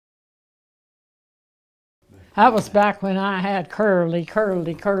That was back when I had curly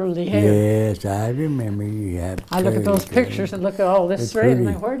hair. Yes, I remember you had. I look at those pictures and look at all this straight and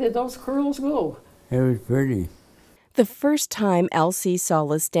pretty. think, where did those curls go? It was pretty. The first time L.C.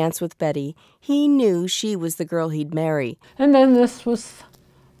 Solis danced with Betty, he knew she was the girl he'd marry. And then this was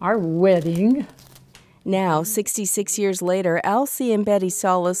our wedding. Now, 66 years later, L.C. and Betty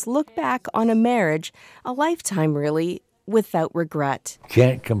Solis look back on a marriage, a lifetime really, without regret.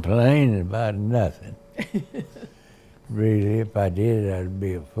 Can't complain about nothing. Really, if I did, I'd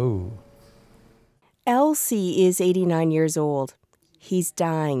be a fool. L.C. is 89 years old. He's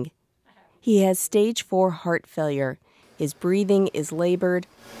dying. He has stage 4 heart failure. His breathing is labored.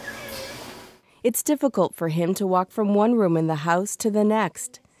 It's difficult for him to walk from one room in the house to the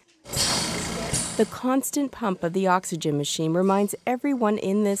next. The constant pump of the oxygen machine reminds everyone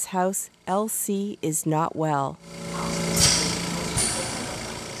in this house L.C. is not well.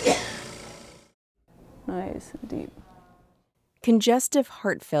 Nice and deep. Congestive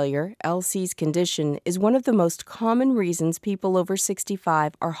heart failure, L.C.'s condition, is one of the most common reasons people over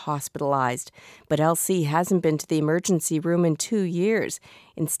 65 are hospitalized. But L.C. hasn't been to the emergency room in 2 years.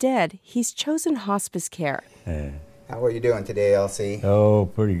 Instead, he's chosen hospice care. How are you doing today, Elsie? Oh,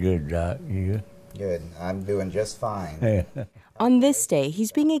 pretty good, Doc. You? Good. I'm doing just fine. On this day,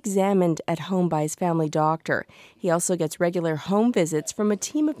 he's being examined at home by his family doctor. He also gets regular home visits from a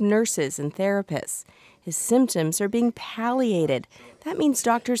team of nurses and therapists. His symptoms are being palliated. That means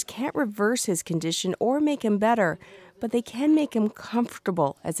doctors can't reverse his condition or make him better, but they can make him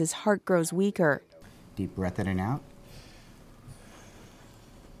comfortable as his heart grows weaker. Deep breath in and out.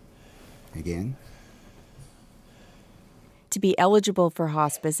 Again. To be eligible for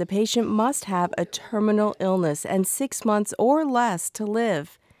hospice, a patient must have a terminal illness and 6 months or less to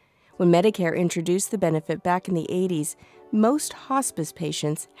live. When Medicare introduced the benefit back in the 80s, most hospice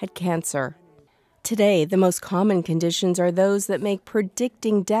patients had cancer. Today, the most common conditions are those that make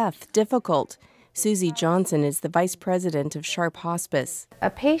predicting death difficult. Susie Johnson is the vice president of Sharp Hospice.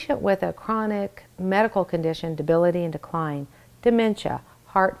 A patient with a chronic medical condition, debility and decline, dementia,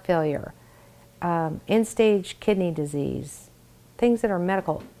 heart failure, end-stage kidney disease, things that are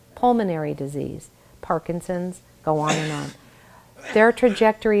medical, pulmonary disease, Parkinson's, go on and on. Their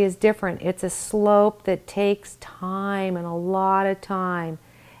trajectory is different. It's a slope that takes time and a lot of time.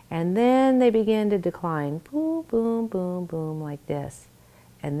 And then they begin to decline, boom, boom, boom, boom, like this.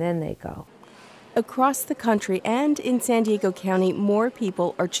 And then they go. Across the country and in San Diego County, more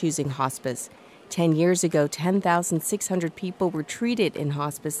people are choosing hospice. 10 years ago, 10,600 people were treated in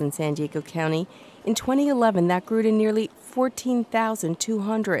hospice in San Diego County. In 2011, that grew to nearly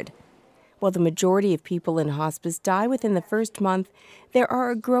 14,200. While the majority of people in hospice die within the first month, there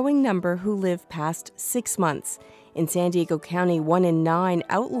are a growing number who live past 6 months. In San Diego County, 1 in 9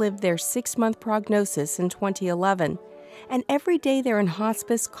 outlived their 6-month prognosis in 2011. And every day they're in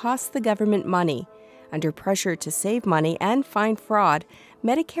hospice costs the government money. Under pressure to save money and find fraud,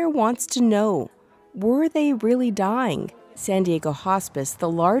 Medicare wants to know, were they really dying? San Diego Hospice, the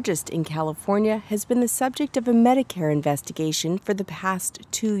largest in California, has been the subject of a Medicare investigation for the past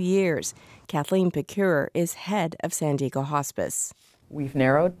 2 years. Kathleen Pecurer is head of San Diego Hospice. We've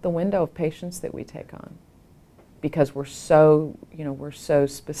narrowed the window of patients that we take on because we're so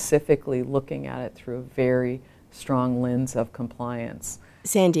specifically looking at it through a very strong lens of compliance.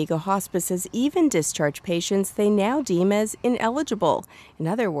 San Diego Hospice has even discharged patients they now deem as ineligible. In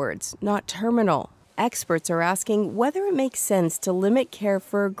other words, not terminal. Experts are asking whether it makes sense to limit care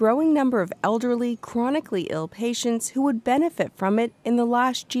for a growing number of elderly, chronically ill patients who would benefit from it in the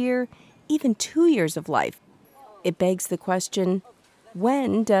last year, even 2 years of life. It begs the question,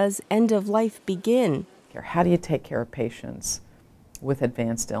 when does end of life begin? How do you take care of patients with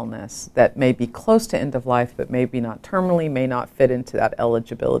advanced illness that may be close to end of life, but maybe not terminally, may not fit into that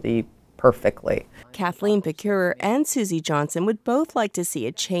eligibility perfectly? Kathleen Pecurer and Susie Johnson would both like to see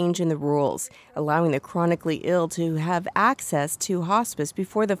a change in the rules, allowing the chronically ill to have access to hospice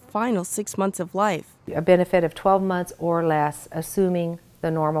before the final 6 months of life. A benefit of 12 months or less, assuming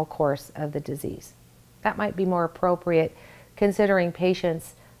the normal course of the disease. That might be more appropriate considering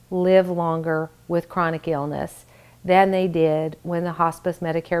patients live longer with chronic illness than they did when the hospice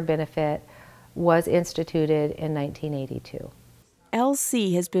Medicare benefit was instituted in 1982.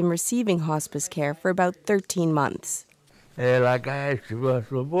 LC has been receiving hospice care for about 13 months. Hey, like I asked you once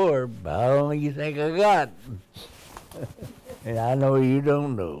before, how long you think I got? And I know you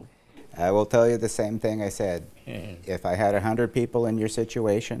don't know. I will tell you the same thing I said. If I had 100 people in your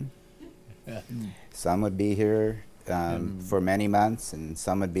situation, some would be here for many months, and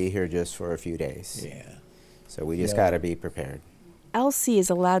some would be here just for a few days. Yeah. So we just got to be prepared. Elsie is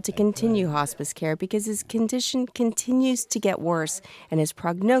allowed to continue hospice care because his condition continues to get worse and his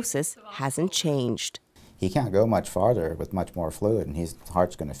prognosis hasn't changed. He can't go much farther with much more fluid, and his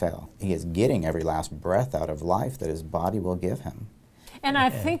heart's going to fail. He is getting every last breath out of life that his body will give him. And I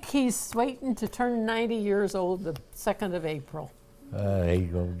think he's waiting to turn 90 years old the 2nd of April. He's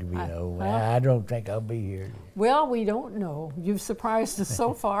going to be old. I don't think I'll be here. Well, we don't know. You've surprised us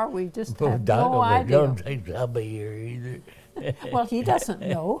so far. We just Well, have Doc no idea. don't think I'll be here either. Well, he doesn't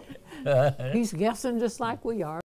know. He's guessing just like we are.